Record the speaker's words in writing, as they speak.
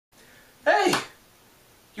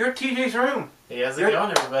you're at TJ's room. Hey, how's it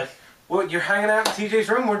going, everybody? Well, you're hanging out in TJ's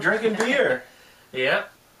room. We're drinking beer.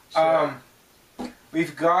 Yep. Sure.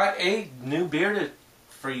 We've got a new beer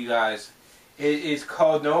for you guys. It is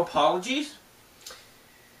called No Apologies.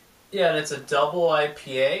 Yeah, and it's a double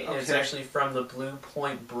IPA. Okay. It's actually from the Blue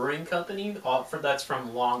Point Brewing Company. That's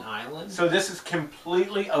from Long Island. So this is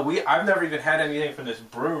completely... I've never even had anything from this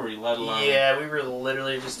brewery, let alone... Yeah, we were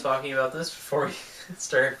literally just talking about this before we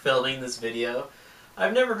started filming this video.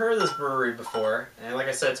 I've never heard of this brewery before. And like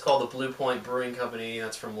I said, it's called the Blue Point Brewing Company.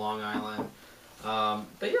 That's from Long Island.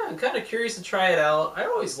 But yeah, I'm kind of curious to try it out. I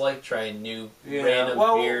always like trying new random beers.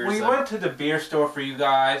 Well, we went to the beer store for you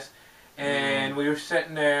guys, and we were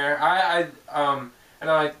sitting there. I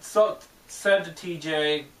said to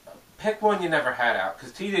TJ, pick one you never had out,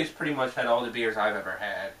 because TJ's pretty much had all the beers I've ever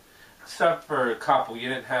had, except for a couple. You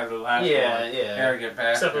didn't have the last one. Yeah. Arrogant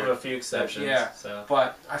bastard. Except for a few exceptions. Yeah. So.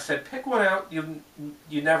 But I said, pick one out you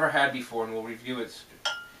never had before, and we'll review it.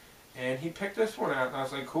 And he picked this one out, and I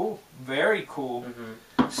was like, cool. Very cool.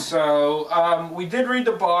 So, we did read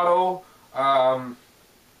the bottle.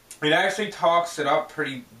 It actually talks it up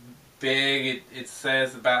pretty big. It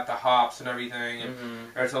says about the hops and everything. And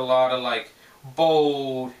there's a lot of, like,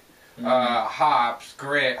 bold hops,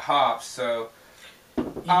 grit hops. So,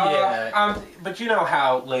 but you know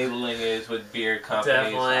how labeling is with beer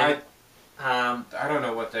companies. Definitely. I don't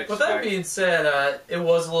know what to expect. With that being said, it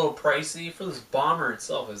was a little pricey. For this bomber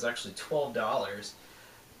itself, it was actually $12.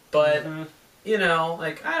 But, you know,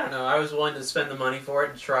 like, I don't know. I was willing to spend the money for it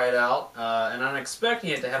and try it out. And I'm expecting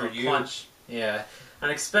it to have a punch. Yeah. I'm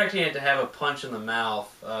expecting it to have a punch in the mouth,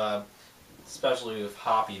 especially with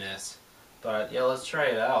hoppiness. But, yeah, let's try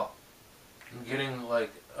it out. I'm getting,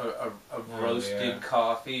 like, a roasted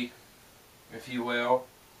coffee, if you will.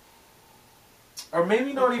 Or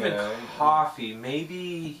maybe not even coffee.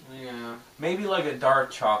 Maybe like a dark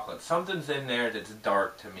chocolate. Something's in there that's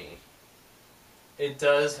dark to me. It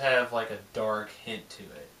does have like a dark hint to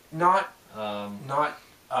it. Not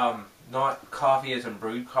coffee as in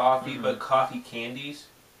brewed coffee, but coffee candies.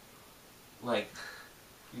 Like,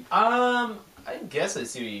 I guess I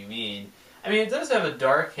see what you mean. I mean, it does have a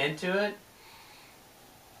dark hint to it.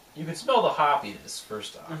 You can smell the hoppiness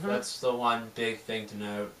first off. That's the one big thing to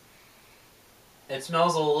note. It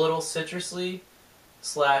smells a little citrusy, /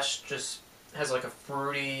 just has like a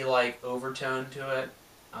fruity like overtone to it,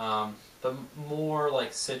 but more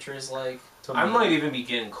like citrus-like. I might even be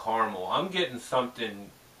getting caramel. I'm getting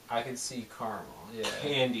something. I can see caramel, yeah.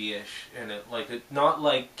 Candy-ish in it, like not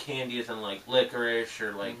like candy as in like licorice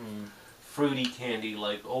or like fruity candy,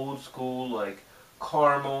 like old school like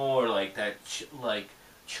caramel or like that like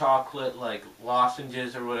chocolate like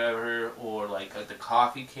lozenges or whatever, or like the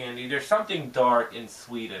coffee candy. There's something dark and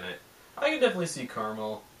sweet in it. I can definitely see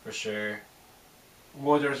caramel for sure.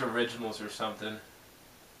 Werther's Originals or something.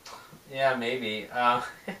 Yeah, maybe.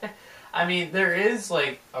 I mean, there is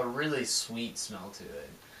like a really sweet smell to it.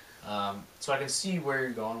 So I can see where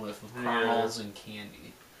you're going with caramels and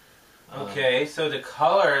candy. Okay, so the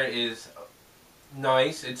color is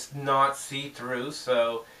nice. It's not see-through,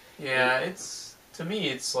 so yeah, to me,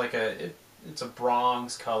 it's like it's a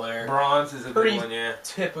bronze color. Bronze is a good one, yeah.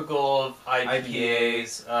 Typical of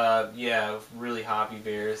IPAs. Yeah, really hoppy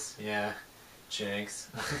beers. Yeah, jinx.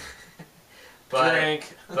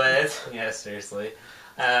 Drink. But yeah, seriously.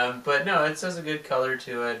 But no, it has a good color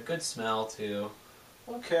to it. Good smell too.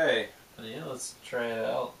 Okay. But yeah, let's try it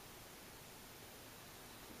out.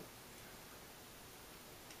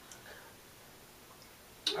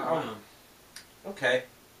 Oh. Okay.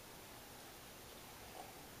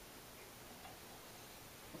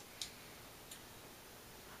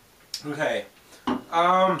 Okay.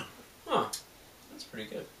 Huh. That's pretty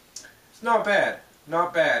good. It's not bad.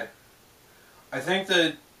 Not bad. I think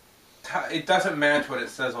that it doesn't match what it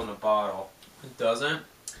says on the bottle. It doesn't?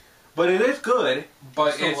 But it is good.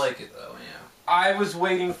 But I still like it though, yeah. I was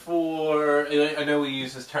waiting for, I know we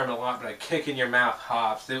use this term a lot, but like kick in your mouth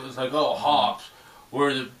hops. It was like, oh, hops.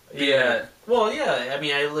 Were the beer. Yeah. Well, yeah, I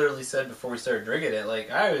mean, I literally said before we started drinking it, like,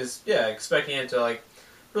 I was, expecting it to, like,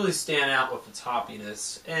 really stand out with its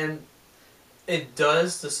hoppiness. And it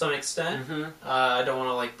does to some extent. I don't want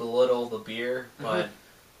to, like, belittle the beer, but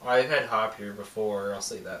I've had hop here before, I'll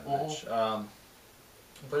say that much.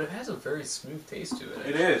 But it has a very smooth taste to it.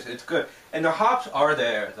 It is. It's good. And the hops are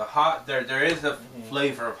there. There is a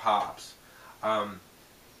flavor of hops,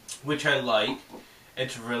 which I like.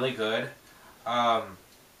 It's really good. Yeah,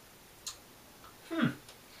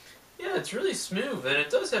 it's really smooth, and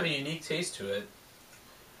it does have a unique taste to it.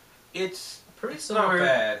 It's pretty similar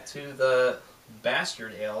to the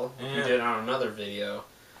Bastard Ale we did on another video.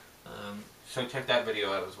 So check that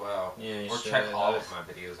video out as well. Yeah, or check all of my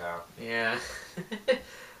videos out. Yeah.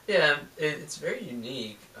 Yeah, it's very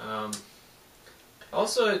unique.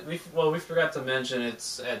 Also, we forgot to mention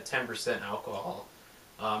it's at 10% alcohol.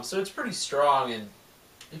 So it's pretty strong, and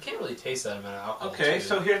you can't really taste that amount of alcohol. Okay, too.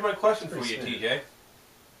 So here's my question for you, smooth. TJ.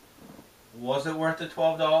 Was it worth the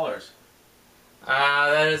 $12?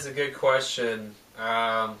 That is a good question.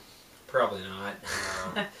 Probably not.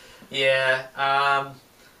 No. Yeah.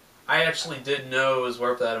 I actually did know it was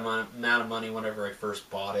worth that amount of money whenever I first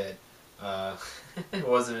bought it. It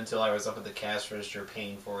wasn't until I was up at the cash register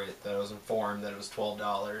paying for it that I was informed that it was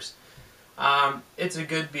 $12. It's a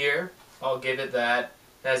good beer. I'll give it that.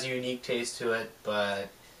 It has a unique taste to it, but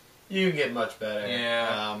you can get much better.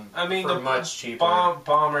 Yeah. I mean, for much cheaper.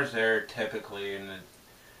 Bombers, they're typically in the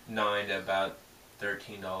 $9 to about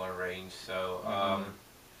 $13 range. So,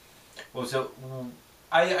 well, so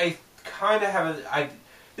I kind of have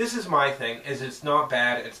this is my thing, is it's not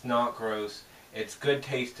bad, it's not gross, it's good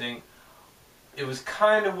tasting. It was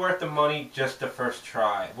kind of worth the money just the first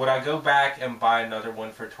try. Would I go back and buy another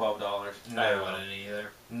one for $12? No. I wouldn't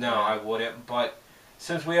either. No, I wouldn't, but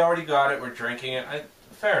since we already got it, we're drinking it,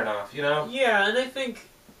 fair enough, you know? Yeah, and I think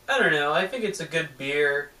it's a good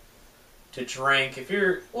beer to drink. If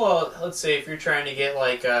you're, let's say if you're trying to get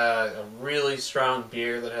like a really strong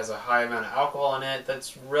beer that has a high amount of alcohol in it,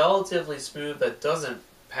 that's relatively smooth, that doesn't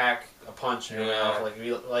pack a punch in your mouth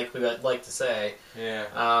like we like to say.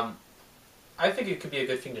 Yeah. I think it could be a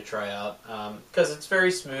good thing to try out because it's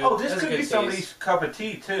very smooth. Oh, this could be somebody's cup of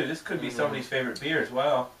tea too. This could be somebody's favorite beer as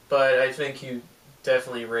well. But I think you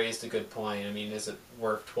definitely raised a good point. I mean, is it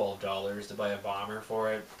worth $12 to buy a bomber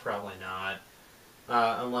for it? Probably not.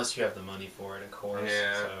 Unless you have the money for it, of course.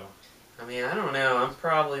 Yeah. So, I mean, I don't know. I'm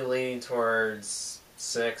probably leaning towards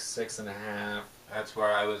 6.5. That's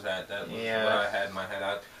where I was at. That was what I had in my head.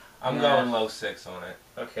 I'm Yeah. going low 6 on it.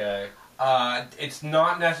 Okay. It's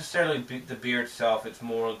not necessarily the beer itself. It's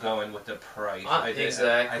more going with the price.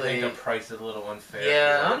 Exactly. I think the price is a little unfair.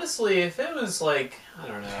 Yeah, honestly, if it was like, I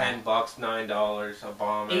don't know, $10, $9 a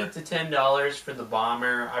bomber. $8 to $10 for the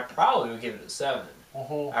bomber, I probably would give it a 7.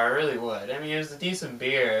 I really would. I mean, it was a decent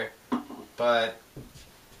beer, but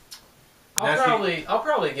I'll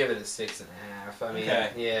probably give it a 6.5. I mean,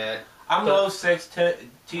 yeah. I'm low 6.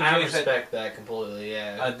 I respect that completely.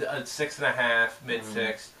 Yeah. A 6.5, mid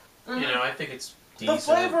 6. You know, I think it's decent. The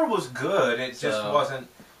flavor was good. It just wasn't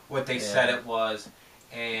what they said it was,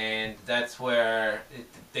 and that's where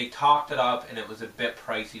they topped it up, and it was a bit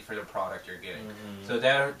pricey for the product you're getting. So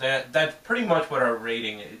that's pretty much what our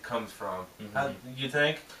rating comes from. You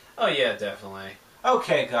think? Oh yeah, definitely.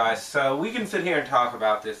 Okay, guys. So we can sit here and talk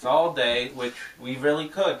about this all day, which we really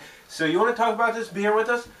could. So you want to talk about this beer with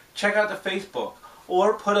us? Check out the Facebook,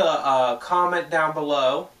 or put a comment down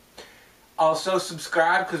below. Also,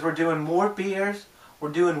 subscribe, because we're doing more beers, we're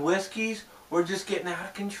doing whiskeys, we're just getting out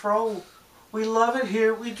of control. We love it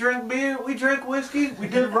here. We drink beer, we drink whiskey, we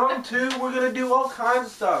did rum too, we're going to do all kinds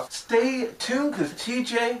of stuff. Stay tuned, because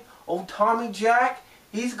TJ, old Tommy Jack,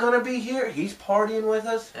 he's going to be here. He's partying with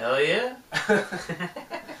us. Hell yeah.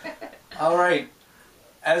 Alright.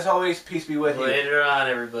 As always, peace be with you. Later on,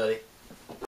 everybody.